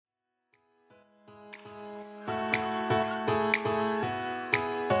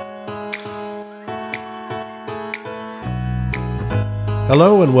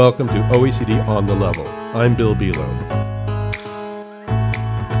Hello and welcome to OECD On the Level. I'm Bill Belo.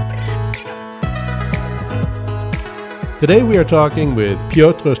 Today we are talking with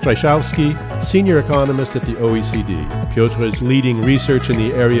Piotr Stryszowski, Senior Economist at the OECD. Piotr is leading research in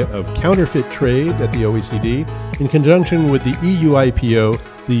the area of counterfeit trade at the OECD in conjunction with the EU IPO,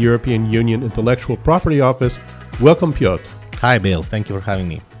 the European Union Intellectual Property Office. Welcome, Piotr. Hi, Bill. Thank you for having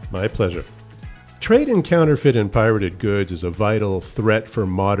me. My pleasure. Trade in counterfeit and pirated goods is a vital threat for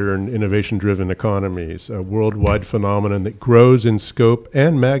modern, innovation-driven economies, a worldwide phenomenon that grows in scope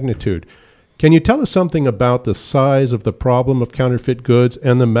and magnitude. Can you tell us something about the size of the problem of counterfeit goods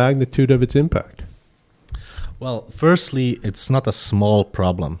and the magnitude of its impact? Well, firstly, it's not a small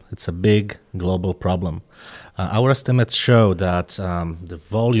problem. It's a big global problem. Our estimates show that the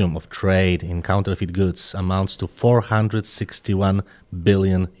volume of trade in counterfeit goods amounts to $461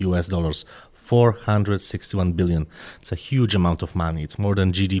 billion US dollars. 461 billion. It's a huge amount of money. It's more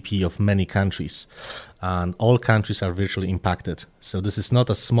than GDP of many countries. And all countries are virtually impacted. So this is not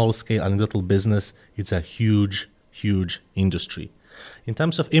a small scale and little business. It's a huge, huge industry. In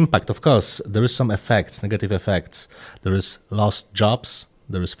terms of impact, of course, there is some effects, negative effects. There is lost jobs.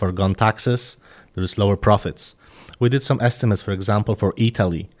 There is foregone taxes. There is lower profits. We did some estimates, for example, for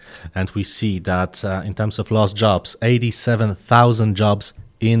Italy. And we see that in terms of lost jobs, 87,000 jobs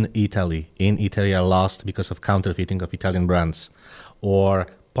in Italy are lost because of counterfeiting of Italian brands, or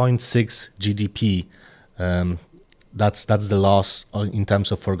 0.6 GDP. That's the loss in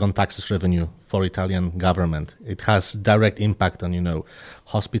terms of foregone taxes revenue for Italian government. It has direct impact on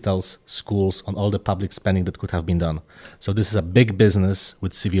hospitals, schools, on all the public spending that could have been done. So this is a big business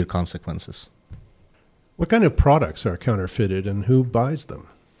with severe consequences. What kind of products are counterfeited and who buys them?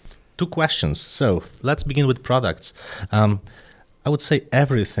 Two questions. So let's begin with products. I would say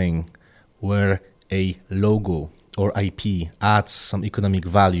everything where a logo or IP adds some economic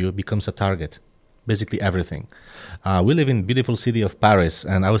value becomes a target. Basically everything. We live in beautiful city of Paris,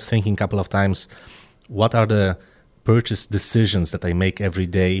 and I was thinking a couple of times, what are the purchase decisions that I make every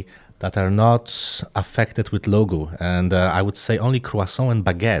day that are not affected with logo? And I would say only croissant and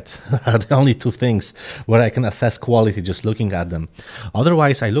baguette are the only two things where I can assess quality just looking at them.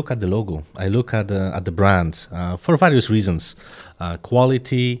 Otherwise, I look at the logo. I look at the brand for various reasons.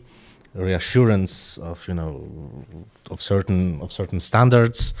 Quality, reassurance of certain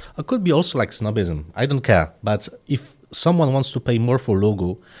standards. It could be also like snobism. I don't care. But if someone wants to pay more for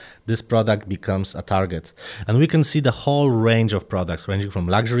logo, this product becomes a target. And we can see the whole range of products, ranging from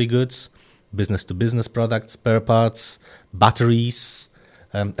luxury goods, business-to-business products, spare parts, batteries,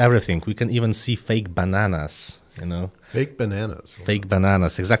 everything. We can even see fake bananas. Fake bananas. Fake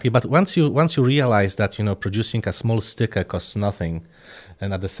bananas, exactly. But once you realize that producing a small sticker costs nothing,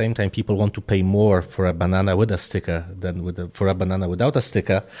 and at the same time people want to pay more for a banana with a sticker than for a banana without a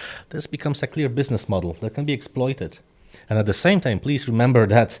sticker, this becomes a clear business model that can be exploited. And at the same time, please remember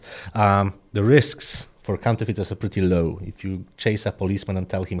that the risks for counterfeiters are pretty low. If you chase a policeman and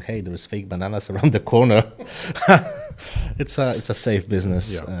tell him, "Hey, there is fake bananas around the corner," it's a safe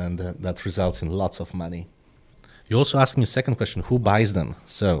business, and that results in lots of money. You also asked me a second question, who buys them?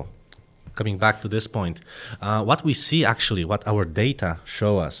 So, coming back to this point, what we see actually, what our data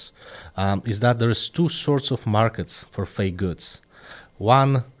show us, is that there is two sorts of markets for fake goods.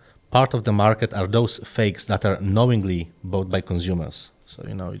 One part of the market are those fakes that are knowingly bought by consumers. So,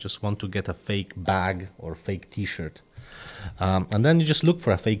 you just want to get a fake bag or fake T-shirt. And then you just look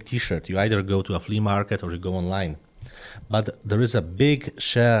for a fake T-shirt. You either go to a flea market or you go online. But there is a big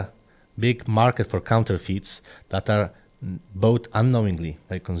market for counterfeits that are bought unknowingly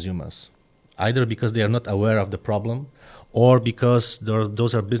by consumers, either because they are not aware of the problem or because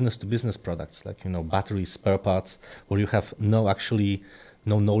those are business-to-business products, like batteries, spare parts, where you have no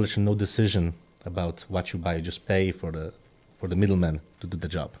knowledge and no decision about what you buy. You just pay for the middleman to do the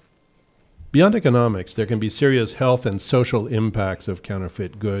job. Beyond economics, there can be serious health and social impacts of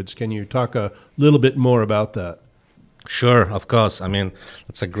counterfeit goods. Can you talk a little bit more about that? Sure, of course. I mean,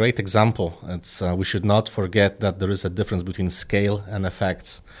 that's a great example. We should not forget that there is a difference between scale and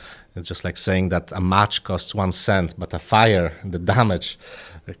effects. It's just like saying that a match costs 1 cent, but a fire, the damage,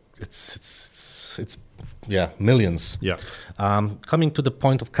 it's millions. Yeah. Coming to the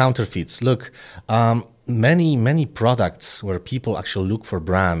point of counterfeits, look, many products where people actually look for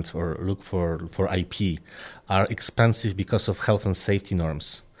brand or look for IP are expensive because of health and safety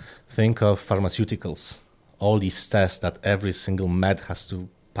norms. Think of pharmaceuticals. All these tests that every single med has to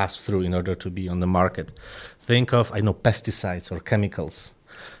pass through in order to be on the market. Think of, pesticides or chemicals.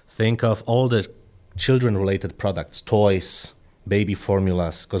 Think of all the children-related products, toys, baby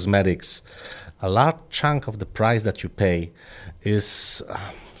formulas, cosmetics, a large chunk of the price that you pay is,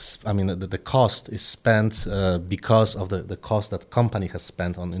 the cost is spent because of the cost that company has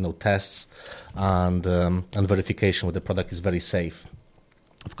spent on tests and verification whether the product is very safe.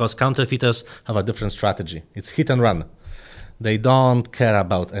 Of course, counterfeiters have a different strategy. It's hit and run. They don't care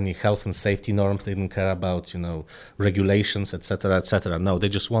about any health and safety norms. They don't care about regulations, etc., etc. No, they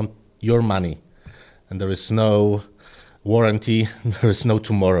just want your money, and there is no warranty. There is no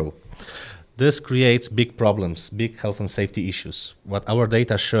tomorrow. This creates big problems, big health and safety issues. What our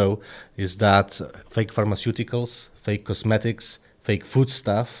data show is that fake pharmaceuticals, fake cosmetics, fake food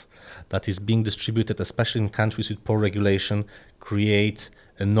stuff that is being distributed, especially in countries with poor regulation, create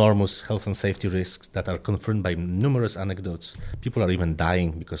enormous health and safety risks that are confirmed by numerous anecdotes. People are even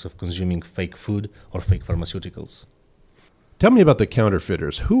dying because of consuming fake food or fake pharmaceuticals. Tell me about the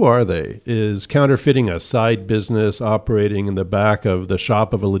counterfeiters. Who are they? Is counterfeiting a side business operating in the back of the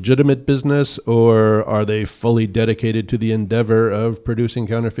shop of a legitimate business, or are they fully dedicated to the endeavor of producing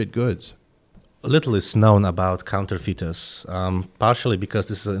counterfeit goods? Little is known about counterfeiters, partially because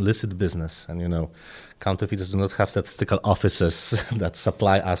this is an illicit business, and counterfeiters do not have statistical offices that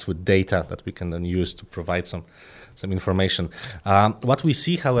supply us with data that we can then use to provide some information. What we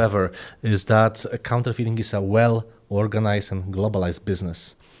see, however, is that counterfeiting is a well-organized and globalized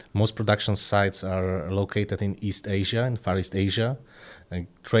business. Most production sites are located in East Asia and Far East Asia, and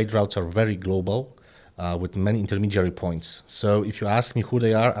trade routes are very global, with many intermediary points. So if you ask me who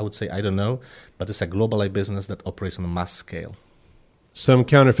they are, I would say I don't know, but it's a globalized business that operates on a mass scale. Some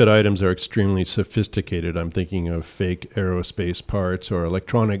counterfeit items are extremely sophisticated. I'm thinking of fake aerospace parts or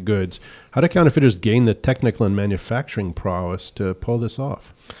electronic goods. How do counterfeiters gain the technical and manufacturing prowess to pull this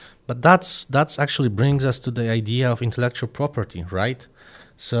off? But that's actually brings us to the idea of intellectual property, right?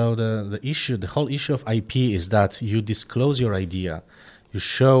 So the whole issue of IP is that you disclose your idea, you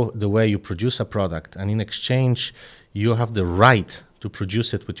show the way you produce a product, and in exchange, you have the right to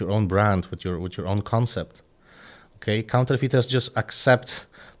produce it with your own brand, with your own concept. Okay, counterfeiters just accept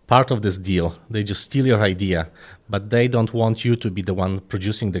part of this deal. They just steal your idea, but they don't want you to be the one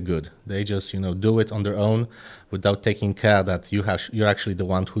producing the good. They just, do it on their own without taking care that you're actually the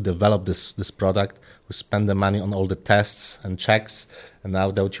one who developed this product, who spend the money on all the tests and checks, and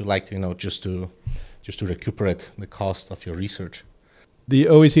now that you like, just to recuperate the cost of your research. The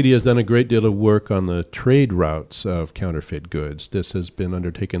OECD has done a great deal of work on the trade routes of counterfeit goods. This has been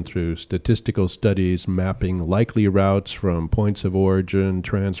undertaken through statistical studies mapping likely routes from points of origin,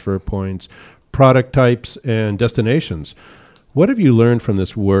 transfer points, product types, and destinations. What have you learned from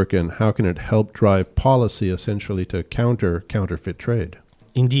this work, and how can it help drive policy essentially to counter counterfeit trade?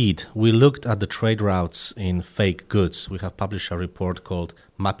 Indeed, we looked at the trade routes in fake goods. We have published a report called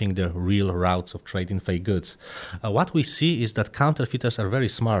Mapping the Real Routes of Trade in Fake Goods. What we see is that counterfeiters are very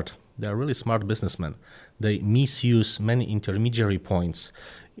smart. They are really smart businessmen. They misuse many intermediary points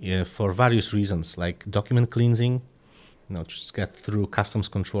for various reasons, like document cleansing, just get through customs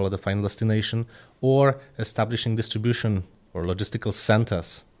control at the final destination, or establishing distribution or logistical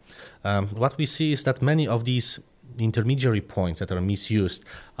centers. What we see is that many of these intermediary points that are misused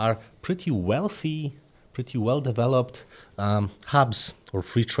are pretty wealthy, pretty well-developed hubs or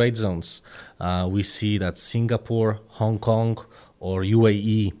free trade zones. We see that Singapore, Hong Kong, or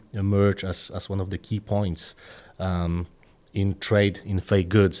UAE emerge as one of the key points in trade in fake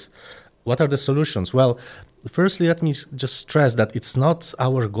goods. What are the solutions? Well, firstly, let me just stress that it's not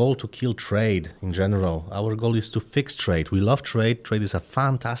our goal to kill trade in general. Our goal is to fix trade. We love trade. Trade is a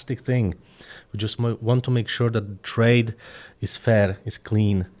fantastic thing. We just want to make sure that trade is fair, is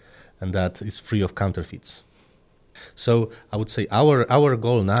clean, and that is free of counterfeits. So I would say our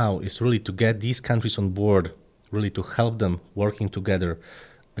goal now is really to get these countries on board, really to help them working together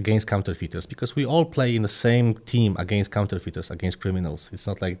against counterfeiters, because we all play in the same team against counterfeiters, against criminals. It's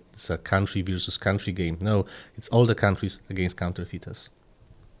not like it's a country versus country game. No, it's all the countries against counterfeiters.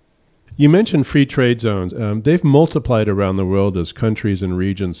 You mentioned free trade zones. They've multiplied around the world as countries and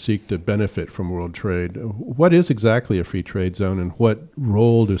regions seek to benefit from world trade. What is exactly a free trade zone, and what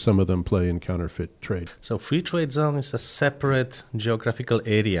role do some of them play in counterfeit trade? So free trade zone is a separate geographical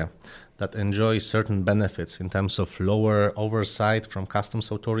area that enjoys certain benefits in terms of lower oversight from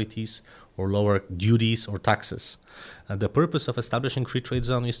customs authorities or lower duties or taxes. The purpose of establishing free trade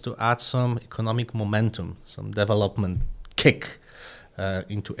zone is to add some economic momentum, some development kick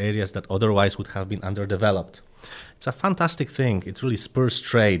into areas that otherwise would have been underdeveloped. It's a fantastic thing. It really spurs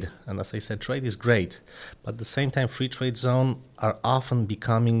trade. And as I said, trade is great. But at the same time, free trade zones are often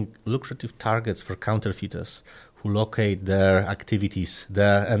becoming lucrative targets for counterfeiters who locate their activities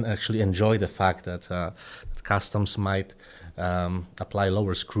there and actually enjoy the fact that customs might apply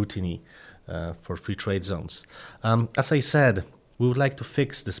lower scrutiny for free trade zones. As I said, we would like to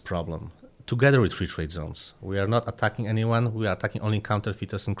fix this problem together with free trade zones. We are not attacking anyone, we are attacking only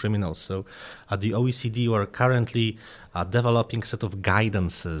counterfeiters and criminals. So at the OECD, we are currently developing a set of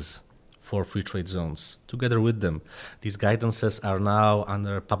guidances for free trade zones together with them. These guidances are now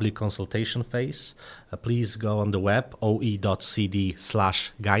under public consultation phase. Please go on the web,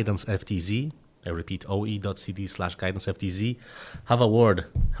 oe.cd/guidanceftz. I repeat, oe.cd/guidanceftz. Have a word,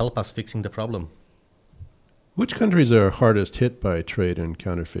 help us fixing the problem. Which countries are hardest hit by trade in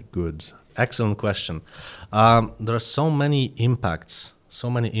counterfeit goods? Excellent question. There are so many impacts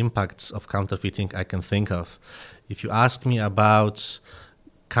of counterfeiting I can think of. If you ask me about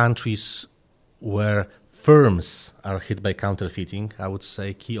countries where firms are hit by counterfeiting, I would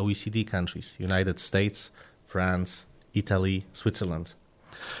say key OECD countries, United States, France, Italy, Switzerland.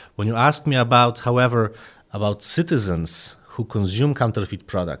 When you ask me about citizens who consume counterfeit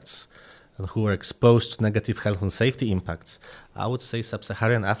products and who are exposed to negative health and safety impacts, I would say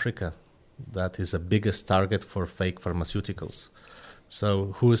sub-Saharan Africa. That is the biggest target for fake pharmaceuticals.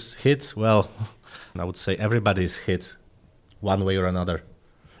 So who is hit? Well, I would say everybody is hit one way or another.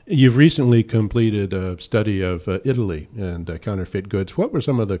 You've recently completed a study of Italy and counterfeit goods. What were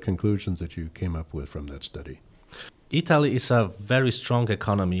some of the conclusions that you came up with from that study? Italy is a very strong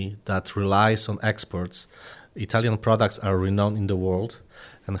economy that relies on exports. Italian products are renowned in the world,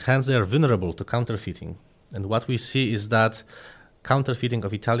 and hence they are vulnerable to counterfeiting. And what we see is that counterfeiting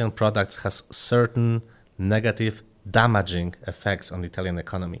of Italian products has certain negative, damaging effects on the Italian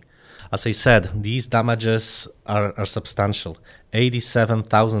economy. As I said, these damages are substantial.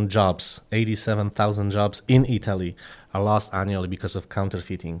 87,000 jobs in Italy are lost annually because of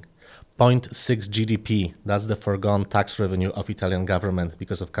counterfeiting. 0.6 GDP, that's the foregone tax revenue of Italian government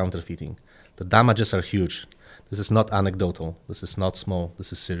because of counterfeiting. The damages are huge. This is not anecdotal. This is not small.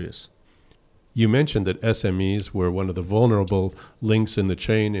 This is serious. You mentioned that SMEs were one of the vulnerable links in the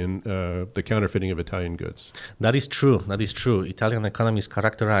chain in the counterfeiting of Italian goods. That is true. Italian economy is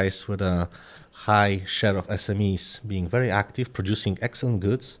characterized with a high share of SMEs being very active, producing excellent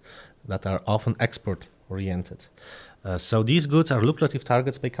goods that are often export-oriented. So these goods are lucrative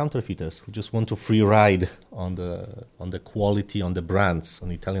targets by counterfeiters who just want to free ride on the quality, on the brands,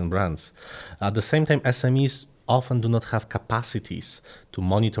 on Italian brands. At the same time, SMEs often do not have capacities to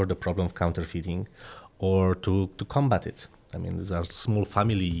monitor the problem of counterfeiting or to combat it. I mean, these are small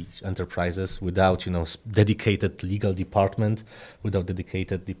family enterprises without, dedicated legal department, without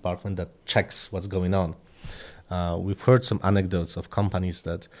dedicated department that checks what's going on. We've heard some anecdotes of companies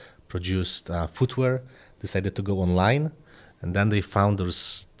that produced footwear, decided to go online, and then they found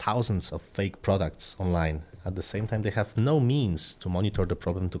there's thousands of fake products online. At the same time, they have no means to monitor the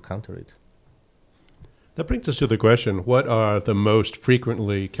problem to counter it. That brings us to the question, what are the most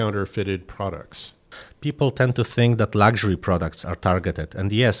frequently counterfeited products? People tend to think that luxury products are targeted.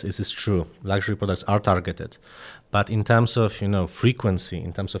 And yes, this is true. Luxury products are targeted. But in terms of frequency,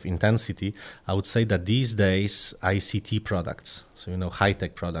 in terms of intensity, I would say that these days ICT products, so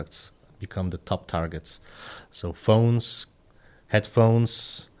high-tech products, become the top targets. So phones,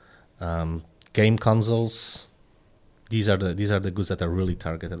 headphones, game consoles, these are the goods that are really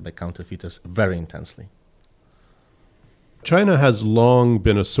targeted by counterfeiters very intensely. China has long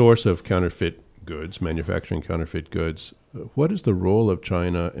been a source of counterfeit goods, manufacturing counterfeit goods. What is the role of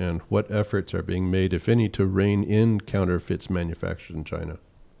China and what efforts are being made, if any, to rein in counterfeits manufactured in China?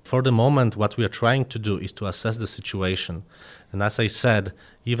 For the moment, what we are trying to do is to assess the situation. And as I said,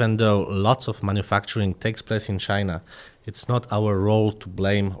 even though lots of manufacturing takes place in China, it's not our role to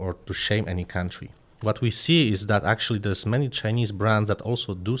blame or to shame any country. What we see is that actually there's many Chinese brands that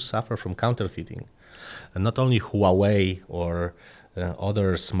also do suffer from counterfeiting. And not only Huawei or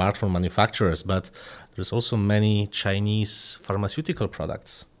other smartphone manufacturers, but there's also many Chinese pharmaceutical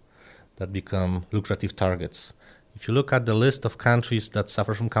products that become lucrative targets. If you look at the list of countries that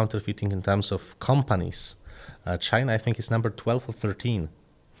suffer from counterfeiting in terms of companies, China, I think, is number 12 or 13.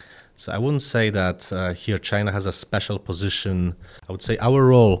 So I wouldn't say that here China has a special position. I would say our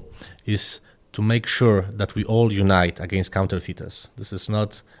role is to make sure that we all unite against counterfeiters. This is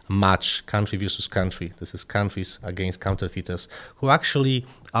not a match, country versus country. This is countries against counterfeiters who actually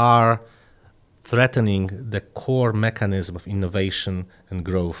are threatening the core mechanism of innovation and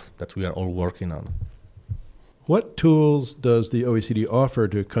growth that we are all working on. What tools does the OECD offer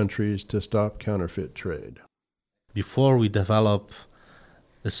to countries to stop counterfeit trade? Before we develop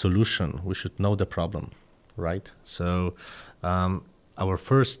a solution, we should know the problem, right? So our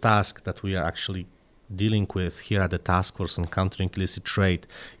first task that we are actually dealing with here at the Task Force on Countering Illicit Trade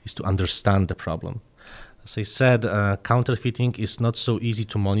is to understand the problem. As I said, counterfeiting is not so easy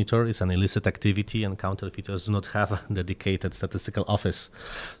to monitor. It's an illicit activity, and counterfeiters do not have a dedicated statistical office.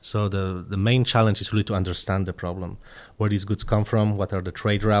 So the main challenge is really to understand the problem. Where these goods come from, what are the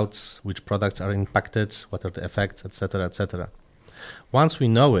trade routes, which products are impacted, what are the effects, etc., etc. Once we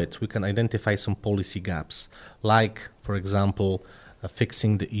know it, we can identify some policy gaps, like, for example,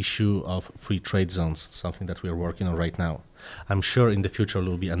 fixing the issue of free trade zones, something that we are working on right now. I'm sure in the future there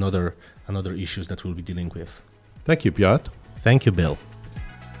will be another issues that we'll be dealing with. Thank you, Piotr. Thank you, Bill.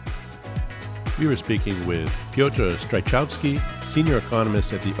 We were speaking with Piotr Stryszowski, senior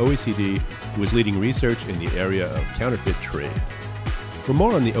economist at the OECD, who is leading research in the area of counterfeit trade. For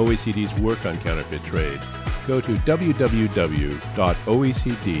more on the OECD's work on counterfeit trade, go to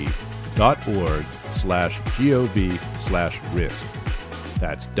www.oecd.org/gov/risk.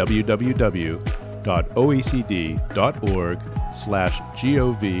 That's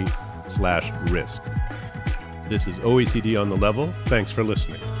www.oecd.org/gov/risk. This is OECD on the Level. Thanks for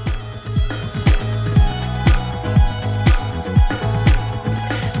listening.